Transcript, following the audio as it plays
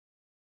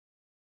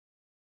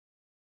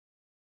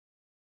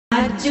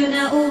अर्जुन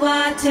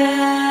उवाच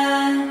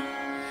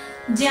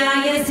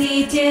जायसी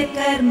चेत्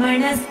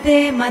कर्मणस्ते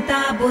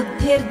मता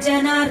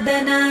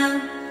बुद्धिर्जनार्दन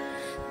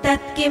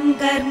तत्किं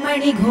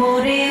कर्मणि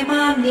घोरे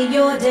मां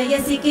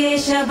नियोजयसि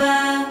केशव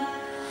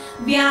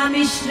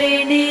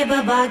व्यामिश्रेणेव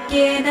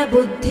वाक्येन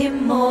बुद्धिं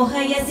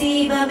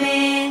मोहयसीव मे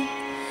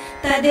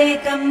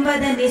तदेकं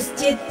वद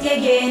निश्चित्य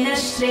येन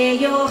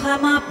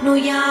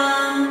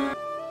श्रेयोऽहमाप्नुयाम्.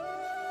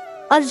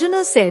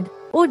 Arjuna said,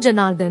 O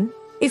Janardan,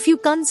 if you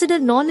consider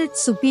knowledge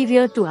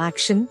superior to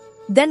action,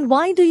 then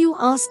why do you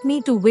ask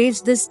me to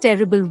wage this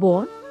terrible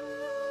war?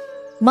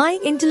 My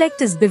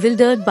intellect is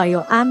bewildered by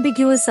your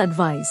ambiguous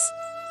advice.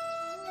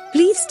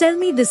 Please tell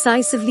me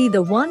decisively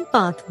the one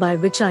path by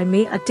which I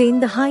may attain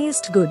the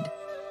highest good.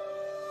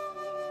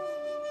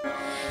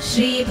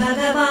 Shri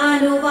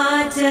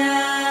Bhagavanuvacha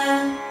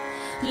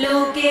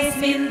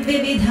लोकेऽस्मिन्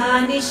द्विविधा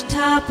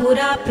निष्ठा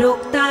पुरा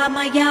प्रोक्ता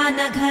मया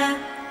नघ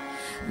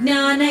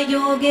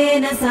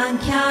ज्ञानयोगेन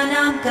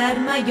साङ्ख्यानां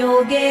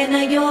कर्मयोगेन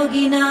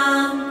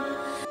योगिनाम्.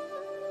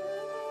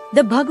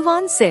 The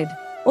Bhagavan said,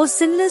 O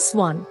sinless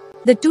one,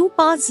 the two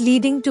paths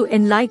leading to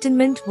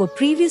enlightenment were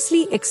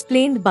previously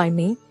explained by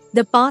me,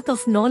 the path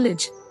of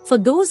knowledge for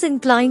those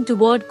inclined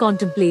toward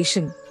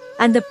contemplation,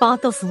 and the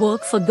path of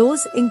work for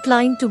those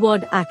inclined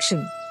toward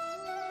action.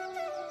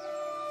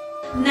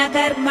 न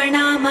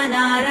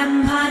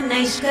कर्मणामनारम्भा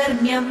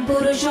नैष्कर्म्यं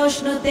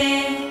पुरुषोऽश्नुते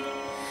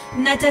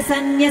न च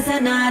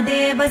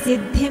सन्न्यसनादेव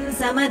सिद्धिं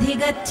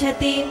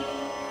समधिगच्छति.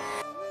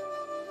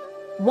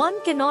 One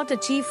cannot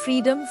achieve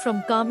freedom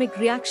from karmic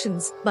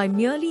reactions by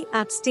merely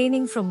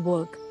abstaining from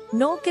work,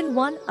 nor can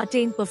one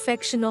attain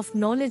perfection of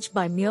knowledge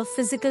by mere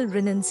physical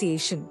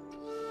renunciation.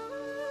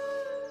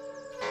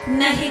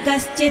 न हि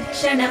कश्चित्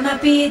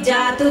क्षणमपि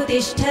जातु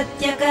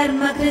तिष्ठत्य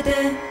कर्मकृत्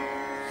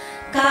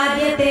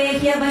कार्यते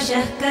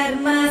ह्यवशः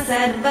कर्म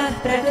सर्वः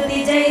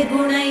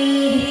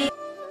प्रकृतिजैर्गुणैः.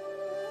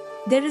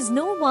 There is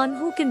no one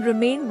who can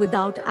remain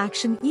without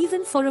action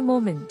even for a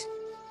moment.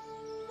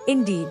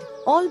 Indeed,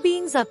 all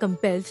beings are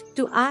compelled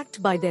to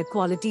act by their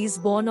qualities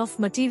born of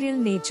material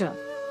nature.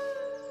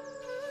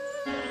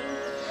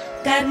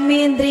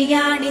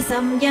 कर्मेन्द्रियाणि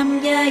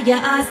संयम्य य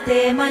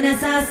आस्ते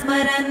मनसा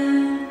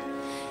स्मरन्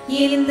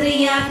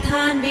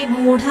इन्द्रियार्थान्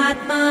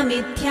विमूढात्मा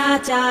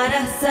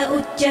मिथ्याचारः स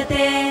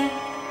उच्यते.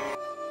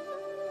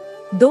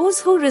 Those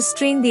who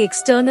restrain the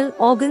external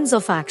organs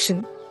of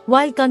action,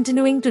 while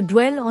continuing to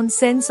dwell on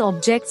sense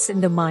objects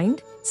in the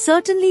mind,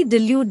 certainly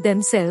delude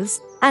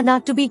themselves and are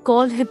to be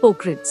called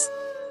hypocrites.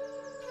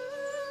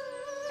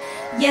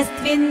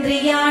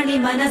 यस्त्विन्द्रियाणि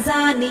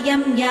मनसा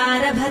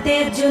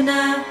नियम्यारभतेऽर्जुन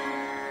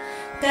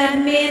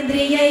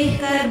कर्मेन्द्रियैः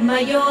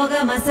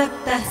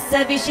कर्मयोगमसक्तः स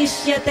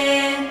विशिष्यते.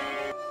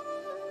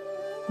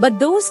 But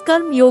those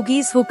karma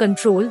yogis who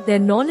control their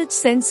knowledge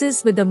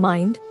senses with the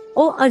mind,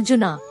 O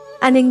Arjuna,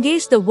 and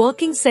engage the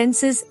working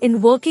senses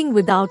in working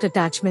without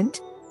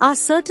attachment, are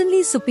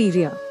certainly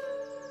superior.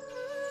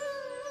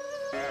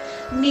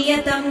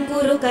 नियतं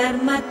कुरु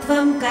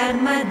कर्मत्वं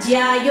कर्म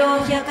ज्यायो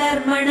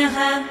ह्यकर्मणः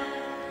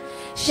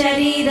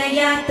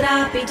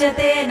शरीरयात्रापि च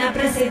तेन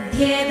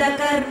प्रसिद्ध्येत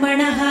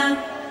कर्मणः.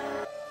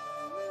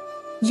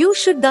 You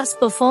should thus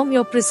perform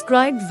your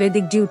prescribed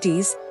Vedic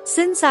duties,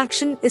 since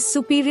action is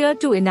superior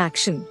to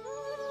inaction.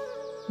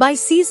 By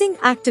ceasing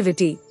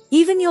activity,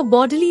 even your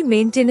bodily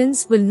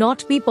maintenance will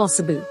not be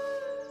possible.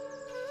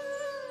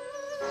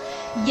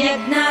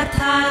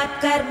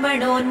 यज्ञार्थात्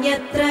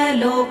कर्मणोऽन्यत्र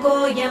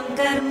लोकोऽयं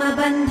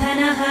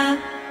कर्मबन्धनः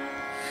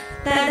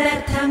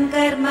तदर्थं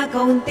कर्म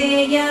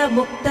Kaunteya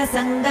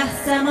मुक्तसङ्गः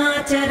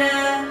समाचर.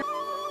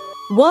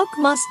 Work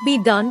must be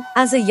done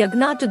as a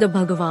yagna to the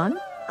Bhagavan,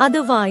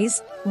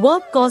 otherwise,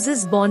 work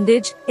causes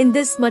bondage in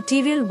this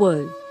material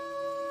world.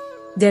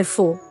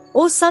 Therefore,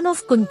 O son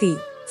of Kunti,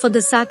 for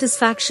the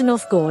satisfaction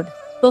of God,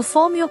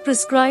 perform your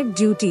prescribed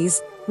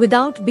duties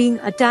without being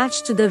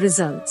attached to the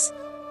results.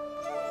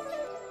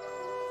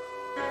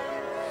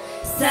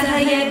 सह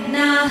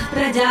यज्ञाः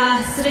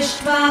प्रजाः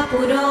सृष्ट्वा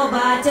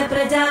पुरोवाच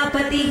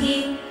प्रजापतिः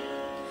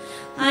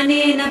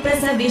अनेन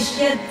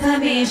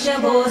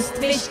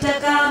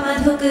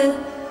प्रसविष्यध्वमेषवोऽस्त्विष्टकामधुक्.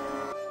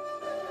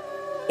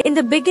 In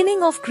the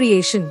beginning of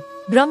creation,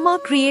 Brahma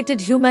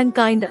created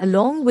humankind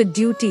along with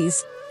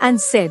duties, and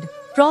said,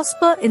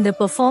 Prosper in the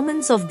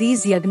performance of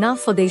these yagna,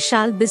 for they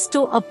shall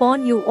bestow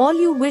upon you all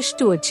you wish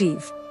to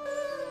achieve.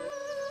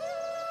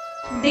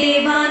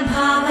 देवान्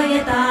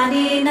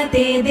भावयतानेन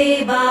ते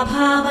देवा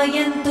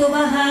भावयन्तु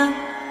वः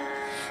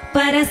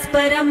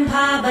परस्परं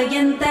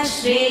भावयन्तः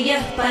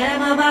श्रेयः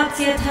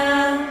परमवाप्स्यथ.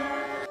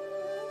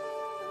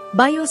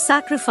 By your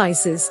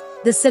sacrifices,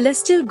 the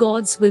celestial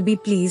gods will be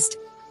pleased,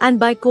 and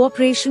by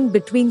cooperation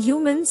between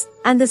humans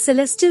and the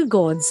celestial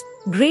gods,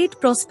 great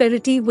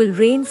prosperity will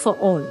reign for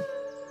all.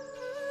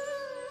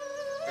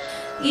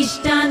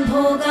 इष्टान्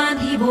भोगान्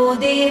हि वो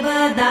देव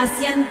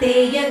दास्यन्ते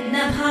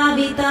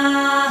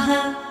यज्ञभाविताः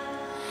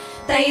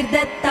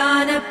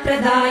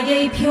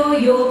तैर्दत्तानप्रदायैभ्यो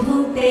यो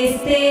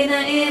भुङ्क्तेस्तेन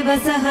एव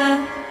सः.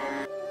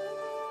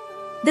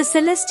 The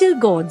celestial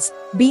gods,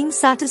 being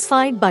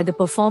satisfied by the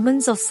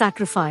performance of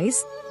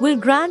sacrifice, will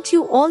grant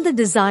you all the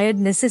desired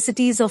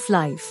necessities of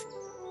life.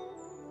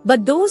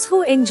 But those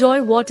who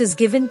enjoy what is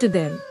given to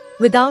them,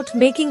 without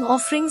making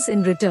offerings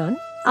in return,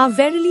 are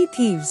verily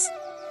thieves.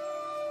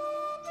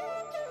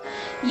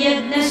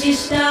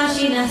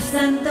 यज्ञशिष्टाशिनः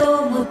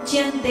सन्तो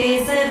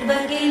मुच्यन्ते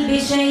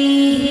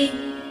सर्वकिल्बिषैः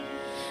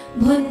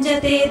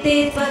भुञ्जते ते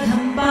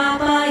त्वघं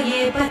पापा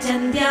ये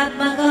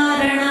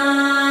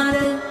पचन्त्यात्मकारणात्.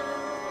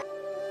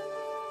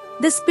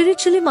 The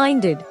spiritually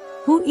minded,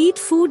 who eat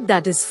food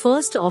that is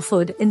first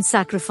offered in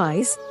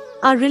sacrifice,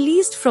 are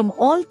released from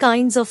all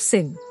kinds of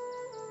sin.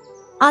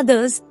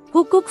 Others,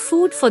 who cook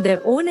food for their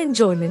own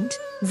enjoyment,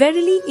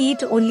 verily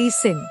eat only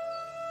sin.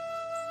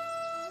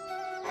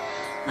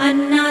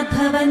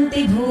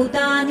 अन्नाद्भवन्ति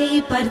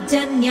भूतानि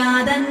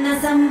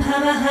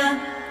पर्जन्यादन्नसम्भवः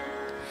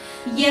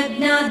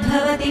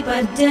यज्ञाद्भवति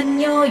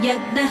पर्जन्यो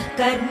यज्ञः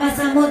कर्म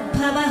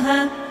समुद्भवः.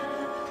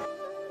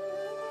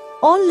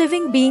 All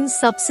living beings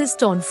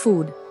subsist on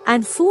food,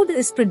 and food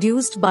is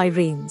produced by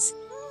rains.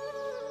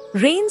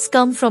 Rains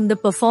come from the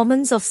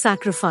performance of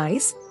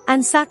sacrifice,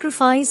 and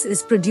sacrifice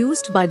is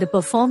produced by the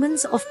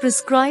performance of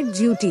prescribed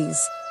duties.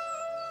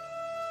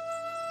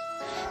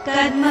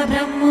 कर्म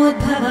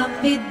ब्रह्मोद्भवं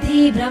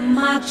विद्धि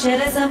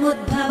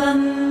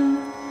ब्रह्माक्षरसमुद्भवम्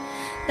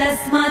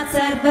तस्मात्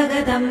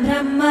सर्वगतं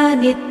ब्रह्म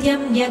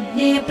नित्यं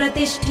यज्ञे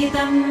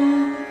प्रतिष्ठितम्.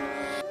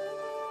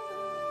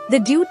 The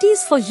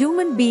duties for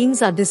human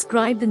beings are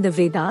described in the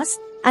Vedas,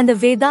 and the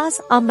Vedas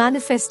are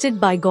manifested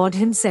by God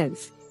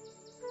Himself.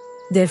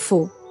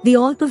 Therefore, the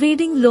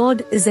all-pervading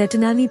Lord is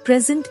eternally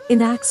present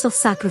in acts of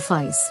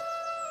sacrifice.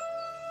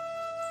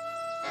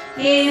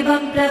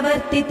 एवं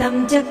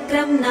प्रवर्तितं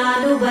चक्रं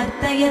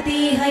नानुवर्तयति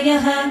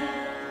हयः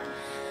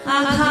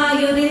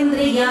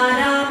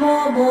अघायुरिन्द्रियारामो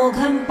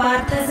मोघं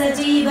पार्थ स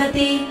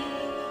जीवति.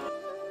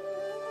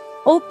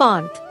 O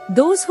Parth,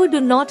 those who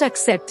do not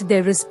accept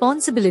their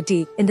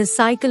responsibility in the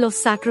cycle of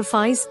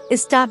sacrifice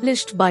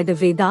established by the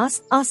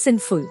Vedas are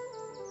sinful.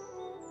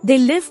 They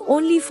live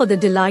only for the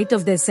delight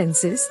of their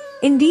senses.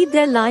 Indeed,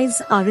 their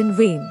lives are in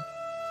vain.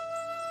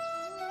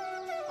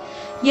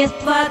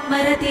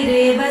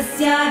 यस्त्वात्मरतिरेव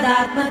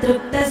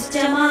स्यादात्मतृप्तश्च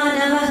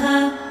मानवः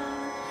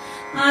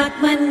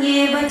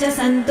आत्मन्येव च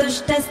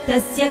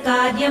सन्तुष्टस्तस्य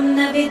कार्यं न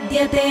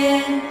विद्यते.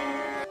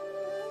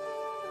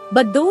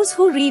 But those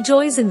who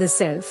rejoice in the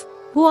self,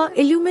 who are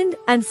illumined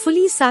and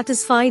fully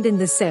satisfied in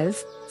the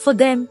self, for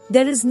them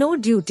there is no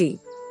duty.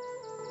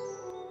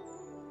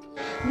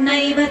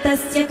 नैव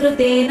तस्य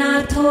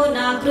कृतेनार्थो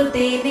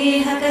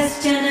नाकृतेनेह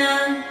कश्चन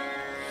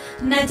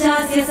न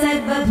चास्य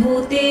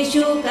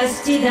सर्वभूतेषु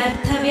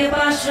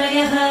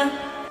कश्चिदर्थव्यपाश्रयः.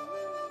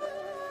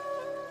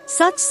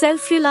 Such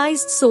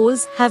self-realized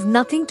souls have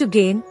nothing to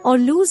gain or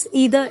lose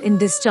either in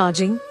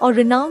discharging or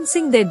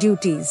renouncing their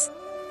duties.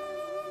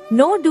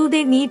 Nor do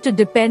they need to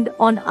depend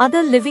on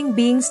other living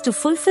beings to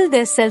fulfill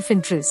their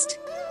self-interest.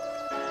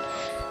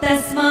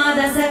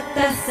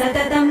 तस्मादसक्तः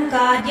सततं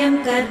कार्यं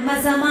कर्म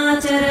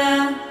समाचर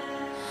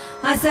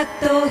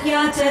असक्तो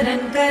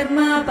ह्याचरन् कर्म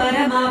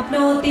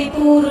परमाप्नोति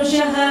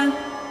पूरुषः.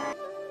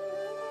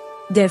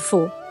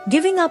 Therefore,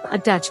 giving up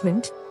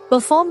attachment,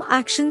 perform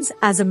actions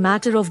as a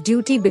matter of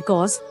duty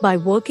because, by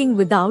working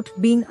without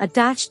being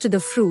attached to the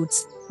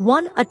fruits,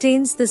 one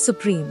attains the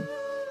Supreme.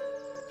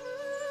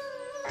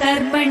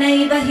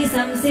 कर्मणैव हि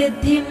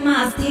संसिद्धिम्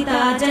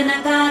आस्थिता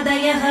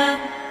जनकादयः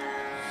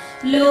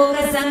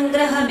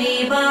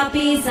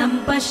लोकसङ्ग्रहमेवापि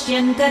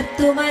सम्पश्यन्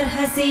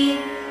कर्तुमर्हसि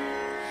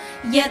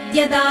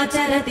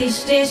यद्यदाचरति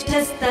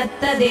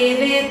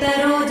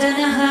श्रेष्ठस्तत्तदेवेतरो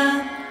जनः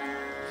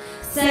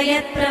स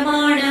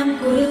यत्प्रमाणं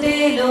कुरुते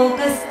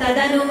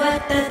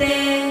लोकस्तदनुवर्तते.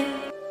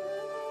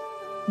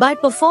 By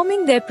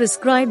performing their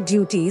prescribed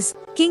duties,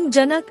 King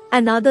Janak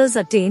and others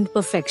attained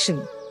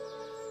perfection.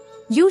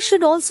 You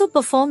should also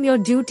perform your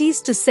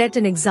duties to set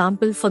an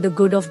example for the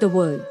good of the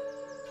world.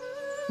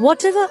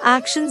 Whatever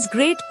actions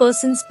great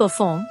persons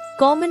perform,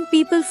 common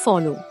people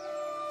follow.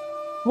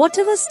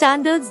 Whatever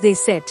standards they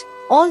set,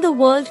 all the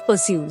world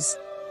pursues.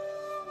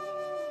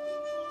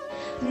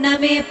 न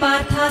मे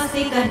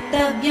पार्थास्ति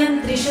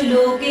कर्तव्यं त्रिषु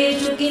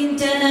लोकेषु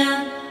किञ्चन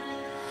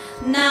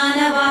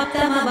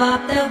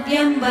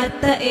नानवाप्तमवाप्तव्यं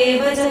वर्त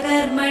एव च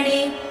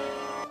कर्मणि.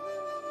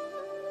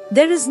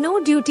 There is no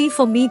duty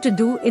for me to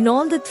do in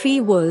all the three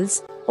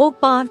worlds, O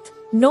Parth,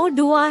 nor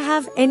do I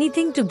have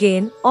anything to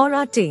gain or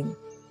attain.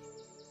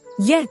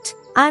 Yet,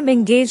 I am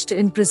engaged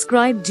in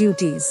prescribed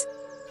duties.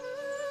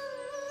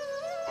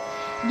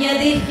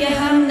 यदि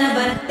ह्यहं न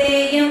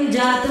वर्तेयं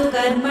जातु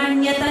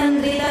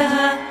कर्मण्यतन्द्रितः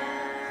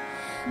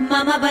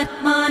मम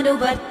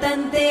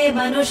वर्त्मानुवर्तन्ते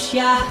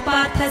मनुष्याः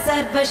पार्थ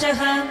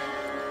सर्वशः.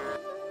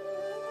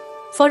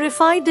 For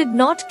if I did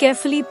not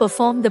carefully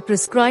perform the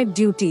prescribed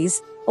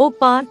duties, O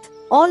Parth,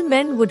 all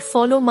men would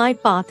follow my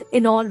path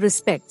in all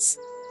respects.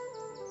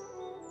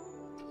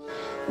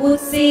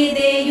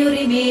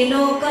 उत्सीदेयुरिमे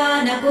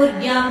लोका न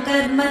कुर्यां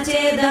कर्म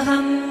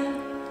चेदहम्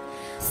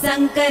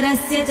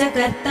संकरस्य च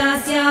कर्ता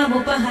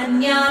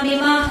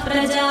स्यामुपहन्यामिमाः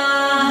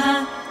प्रजाः.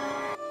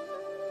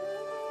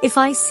 If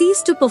I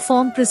cease to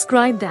perform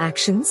prescribed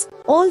actions,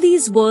 all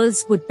these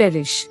worlds would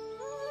perish.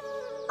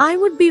 I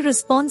would be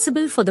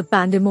responsible for the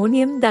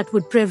pandemonium that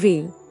would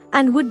prevail,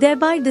 and would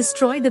thereby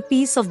destroy the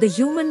peace of the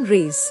human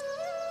race.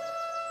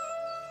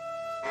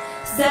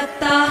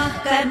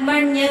 सक्ताः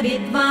कर्मण्य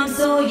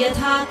विद्वांसो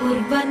यथा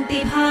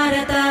कुर्वन्ति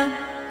भारत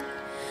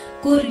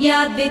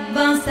कुर्याद्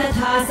विद्वांस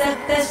तथा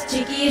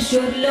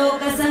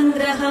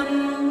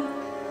सक्तश्चिकीर्षुर्लोकसङ्ग्रहम्.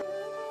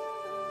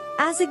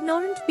 As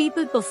ignorant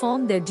people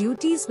perform their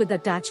duties with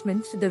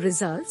attachment to the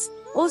results,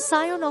 O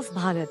scion of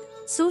Bharat,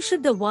 so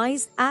should the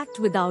wise act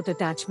without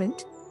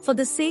attachment, for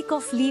the sake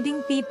of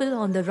leading people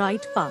on the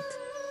right path.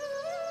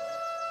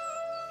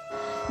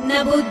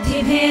 न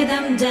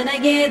बुद्धिभेदं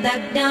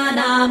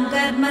जनयेदज्ञानां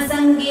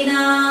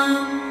कर्मसङ्गिनां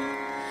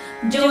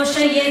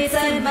जोषयेत्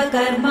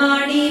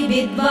सर्वकर्माणि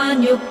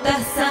विद्वान् युक्तः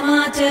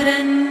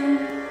समाचरन्.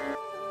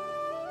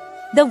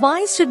 The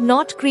wise should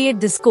not create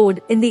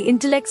discord in the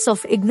intellects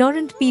of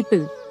ignorant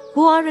people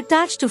who are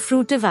attached to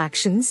fruitive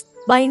actions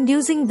by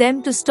inducing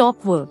them to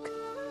stop work.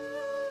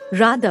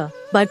 Rather,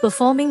 by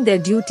performing their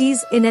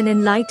duties in an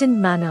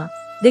enlightened manner,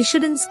 they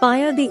should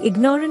inspire the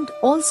ignorant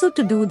also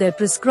to do their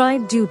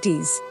prescribed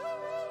duties.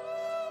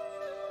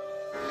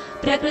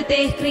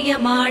 प्रकृतेः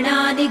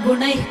क्रियमाणानि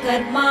गुणैः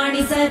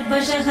कर्माणि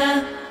सर्वशः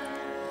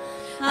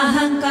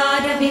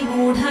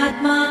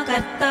अहङ्कारविमूढात्मा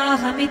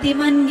कर्ताहमिति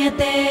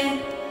मन्यते.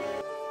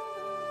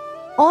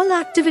 All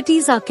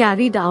activities are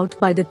carried out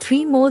by the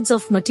three modes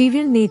of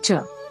material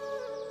nature.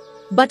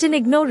 But in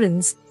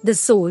ignorance, the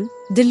soul,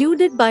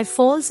 deluded by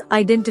false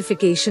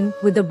identification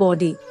with the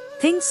body,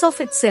 thinks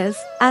of itself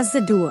as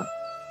the doer.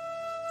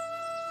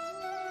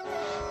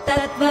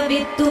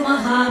 तत्त्ववित्तु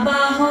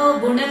महाबाहो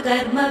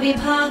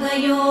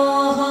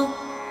गुणकर्मविभागयोः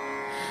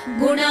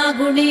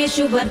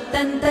गुणागुणेषु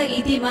वर्तन्त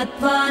इति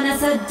मत्वा न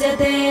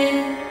सज्जते.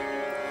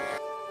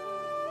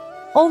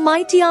 O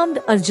mighty armed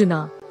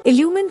Arjuna,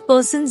 illumined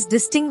persons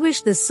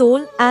distinguish the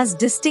soul as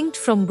distinct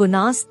from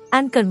gunas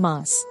and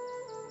karmas.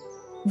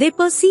 They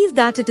perceive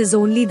that it is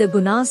only the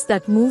gunas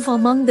that move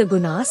among the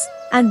gunas,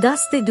 and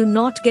thus they do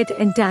not get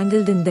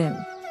entangled in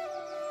them.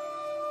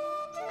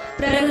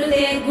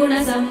 प्रकृते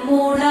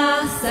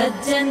गुणसम्मूढाः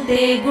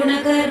सज्जन्ते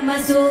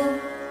गुणकर्मसु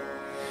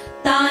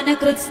तान्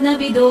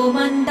कृत्स्नविदो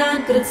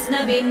मन्दान्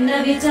कृत्स्नविन्न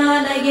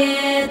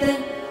विचालयेत्.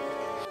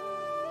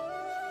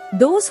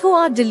 Those who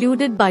are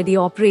deluded by the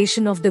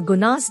operation of the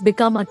gunas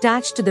become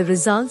attached to the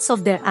results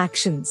of their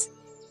actions.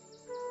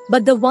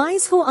 But the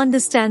wise who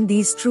understand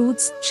these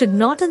truths should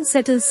not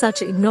unsettle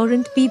such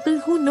ignorant people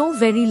who know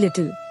very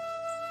little.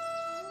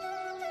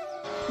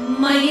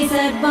 मयि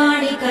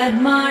सर्वाणि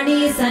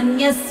कर्माणि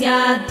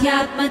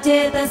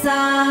सन्न्यस्याध्यात्मचेतसा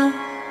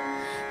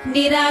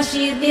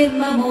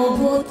निराशीर्निर्ममो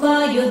भूत्वा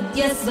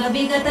युध्यस्व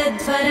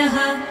विगतज्वरः.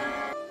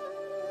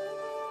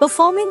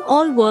 Performing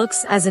all works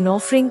as an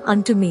offering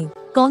unto me,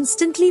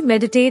 constantly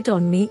meditate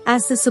on me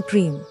as the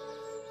Supreme.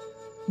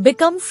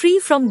 Become free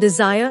from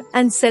desire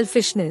and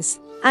selfishness,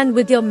 and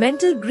with your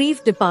mental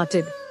grief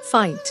departed,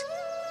 fight.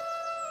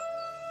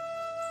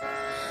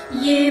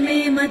 ये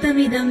मे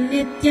मतमिदं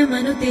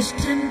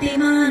नित्यमनुतिष्ठन्ति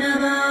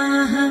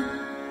मानवाः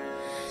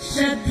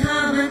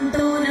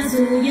श्रद्धावन्तो न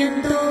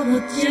सूयन्तो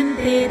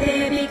मुच्यन्ते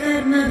तेऽपि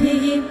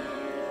कर्मभिः.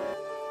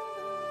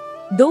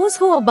 Those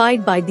who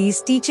abide by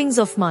these teachings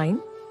of mine,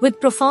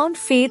 with profound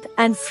faith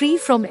and free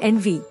from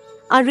envy,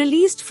 are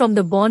released from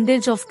the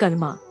bondage of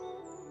karma.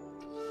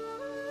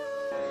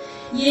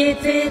 ये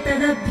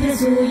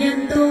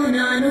त्वेतदभ्यसूयन्तो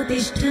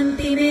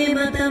नानुतिष्ठन्ति मे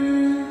मतम्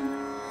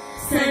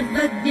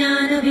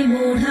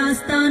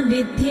सर्वज्ञानविमूढास्तान्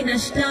विद्धि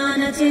नष्टान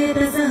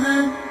चेतसः.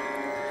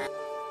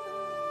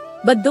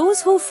 But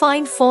those who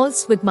find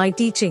faults with my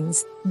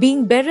teachings,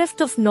 being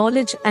bereft of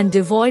knowledge and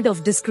devoid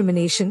of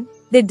discrimination,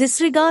 they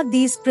disregard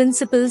these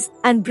principles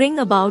and bring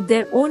about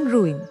their own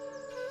ruin.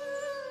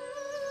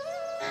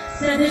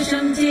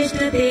 सदृशं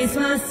चेष्टते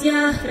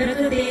स्वास्याः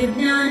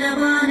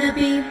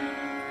प्रकृतेर्ज्ञानवानपि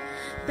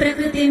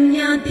प्रकृतिं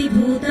यान्ति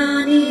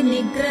भूतानि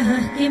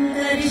निग्रहः किं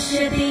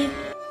करिष्यति.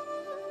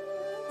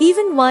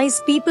 Even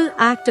wise people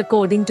act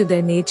according to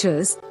their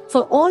natures,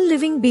 for all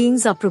living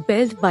beings are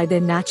propelled by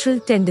their natural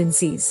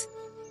tendencies.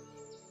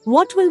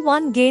 What will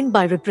one gain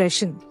by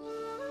repression?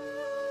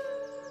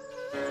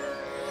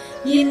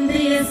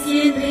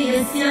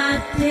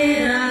 इन्द्रियस्येन्द्रियस्यार्थे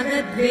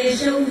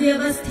रागद्वेषौ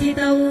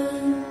व्यवस्थितौ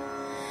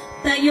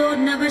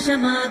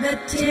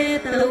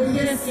तयोर्नवशमागच्छेत् तौ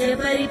ह्यस्य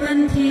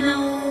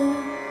परिपन्थिनौ.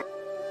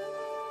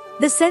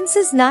 The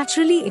senses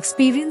naturally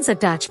experience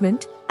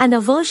attachment and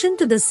aversion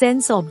to the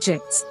sense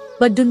objects,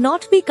 but do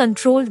not be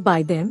controlled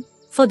by them,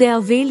 for they are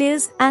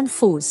availers and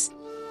foes.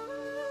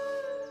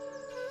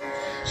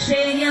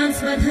 श्रेयान्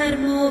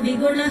स्वधर्मो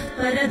विगुणः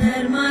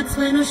परधर्मात्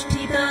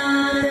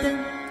स्वनुष्ठितात्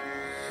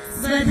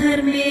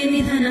स्वधर्मे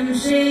निधनं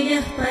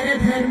श्रेयः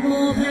परधर्मो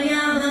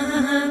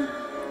भयावहः.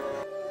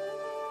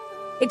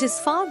 It is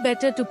far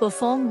better to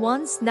perform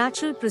one's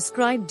natural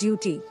prescribed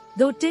duty,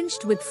 though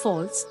tinged with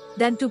faults,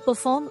 than to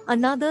perform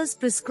another's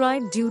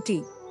prescribed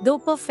duty, though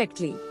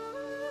perfectly.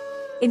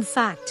 In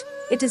fact,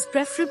 it is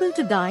preferable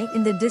to die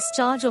in the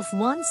discharge of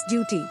one's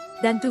duty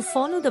than to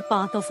follow the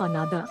path of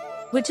another,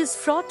 which is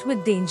fraught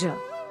with danger.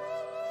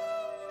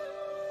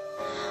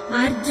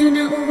 Arjuna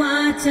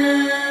उवाच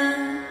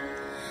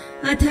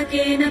अथ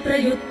केन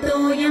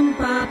प्रयुक्तोऽयं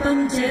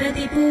पापं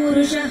चरति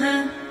पूरुषः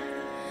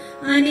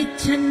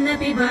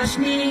अनिच्छन्नपि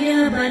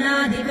Varshneya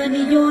बलादिव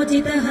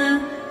नियोजितः.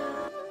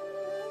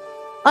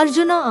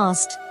 Arjuna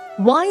asked,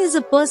 why is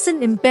a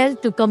person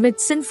impelled to commit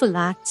sinful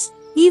acts,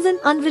 even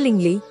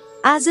unwillingly,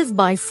 as if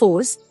by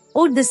force,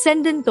 O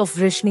descendant of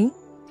Vrishni?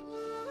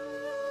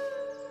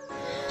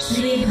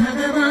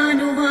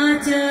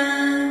 श्रीभगवानुवाच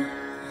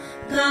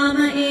काम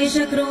एष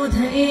क्रोध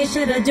एष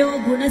रजो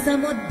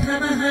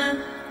गुणसमुद्भवः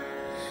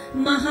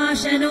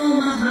महाशनो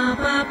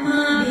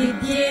महापाप्मा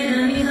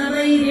विद्येनमिह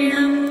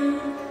वैरिणम्.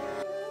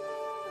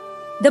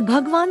 The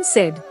Bhagavan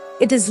said,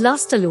 it is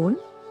lust alone,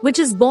 which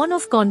is born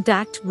of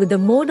contact with the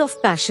mode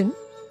of passion,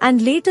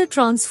 and later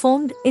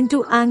transformed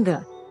into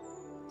anger.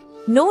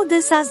 Know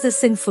this as the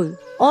sinful,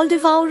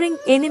 all-devouring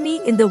enemy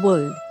in the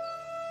world.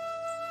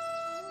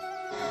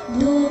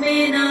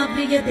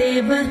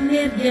 धूमेनाव्रियते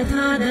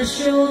वह्निर्यथा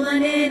दर्शो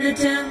मलेन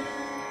च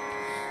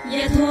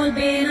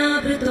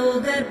यथोल्बेनावृतो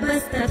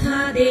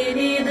गर्भस्तथा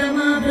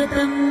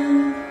देनेदमावृतम्.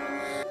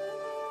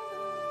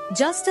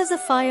 Just as a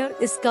fire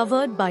is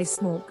covered by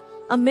smoke,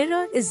 a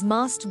mirror is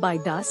masked by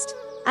dust,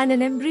 and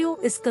an embryo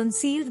is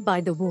concealed by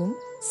the womb,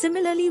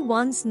 similarly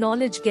one's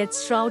knowledge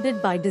gets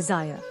shrouded by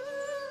desire.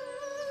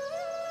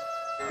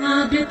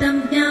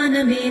 आवृतं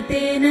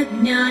ज्ञानमेतेन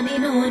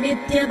ज्ञानिनो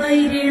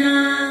नित्यवैरिणा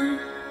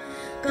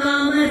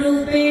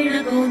कामरूपेण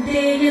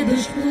कौन्तेय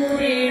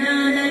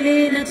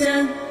दुष्पूरेणानलेन च.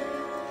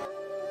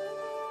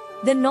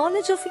 The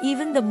knowledge of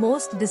even the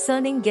most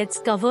discerning gets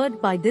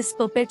covered by this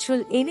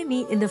perpetual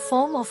enemy in the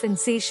form of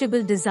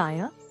insatiable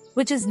desire,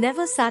 which is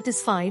never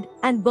satisfied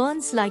and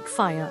burns like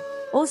fire,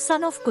 O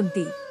son of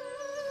Kunti.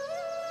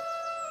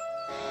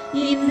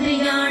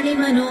 इन्द्रियाणि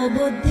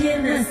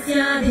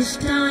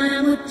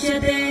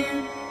मनोबुद्धिर्नस्याधिष्ठानमुच्यते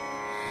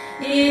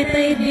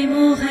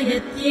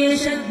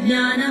एतैर्विमोहयत्येष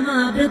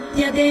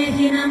ज्ञानमावृत्य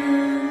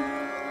देहिनम्.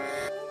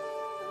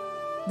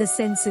 The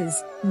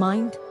senses,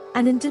 mind,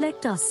 and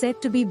intellect are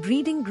said to be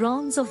breeding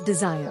grounds of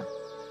desire.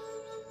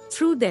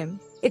 Through them,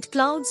 it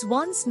clouds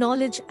one's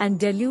knowledge and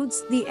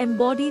deludes the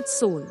embodied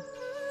soul.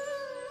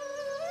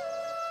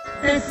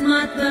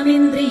 तस्मात्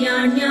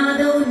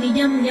त्वमिन्द्रियाण्यादौ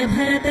नियम्य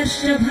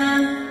भरतर्षभ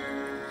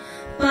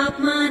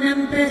पाप्मानं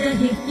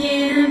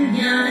प्रजहिह्येनं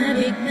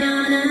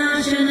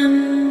ज्ञानविज्ञाननाशनम्.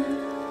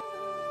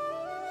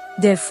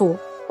 Therefore,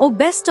 O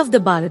best of the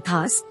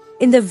Bharatas,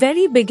 in the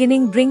very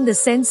beginning bring the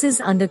senses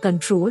under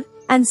control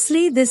and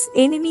slay this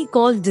enemy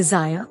called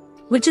desire,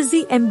 which is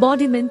the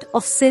embodiment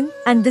of sin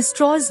and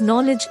destroys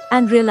knowledge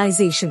and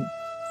realization.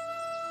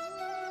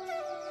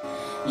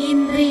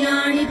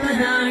 इन्द्रियाणि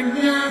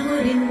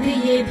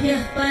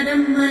पराण्याहुरिन्द्रियेभ्यः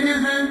परं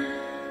मनः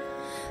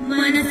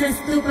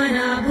मनसस्तु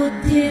परा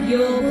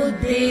बुद्धिर्यो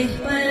बुद्धेः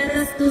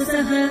परतस्तु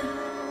सः.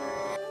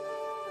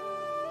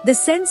 The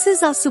senses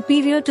are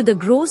superior to the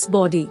gross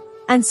body,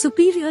 and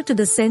superior to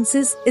the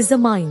senses is the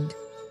mind.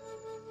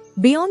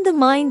 Beyond the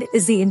mind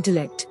is the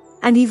intellect,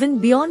 and even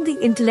beyond the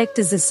intellect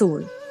is the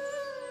soul.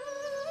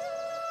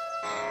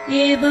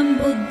 एवं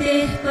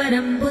बुद्धेः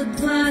परं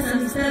बुद्ध्वा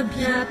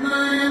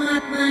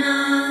संस्तभ्यात्मानमात्मना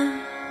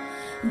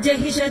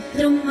जहि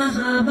शत्रुं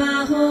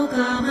महाबाहो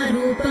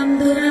कामरूपं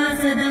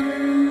दुरासदम्.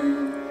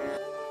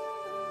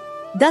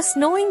 Thus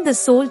knowing the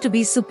soul to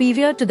be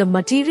superior to the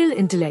material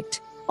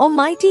intellect, O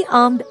mighty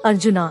armed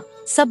Arjuna,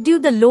 subdue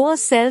the lower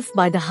self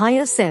by the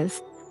higher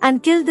self,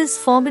 and kill this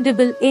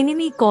formidable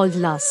enemy called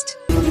lust.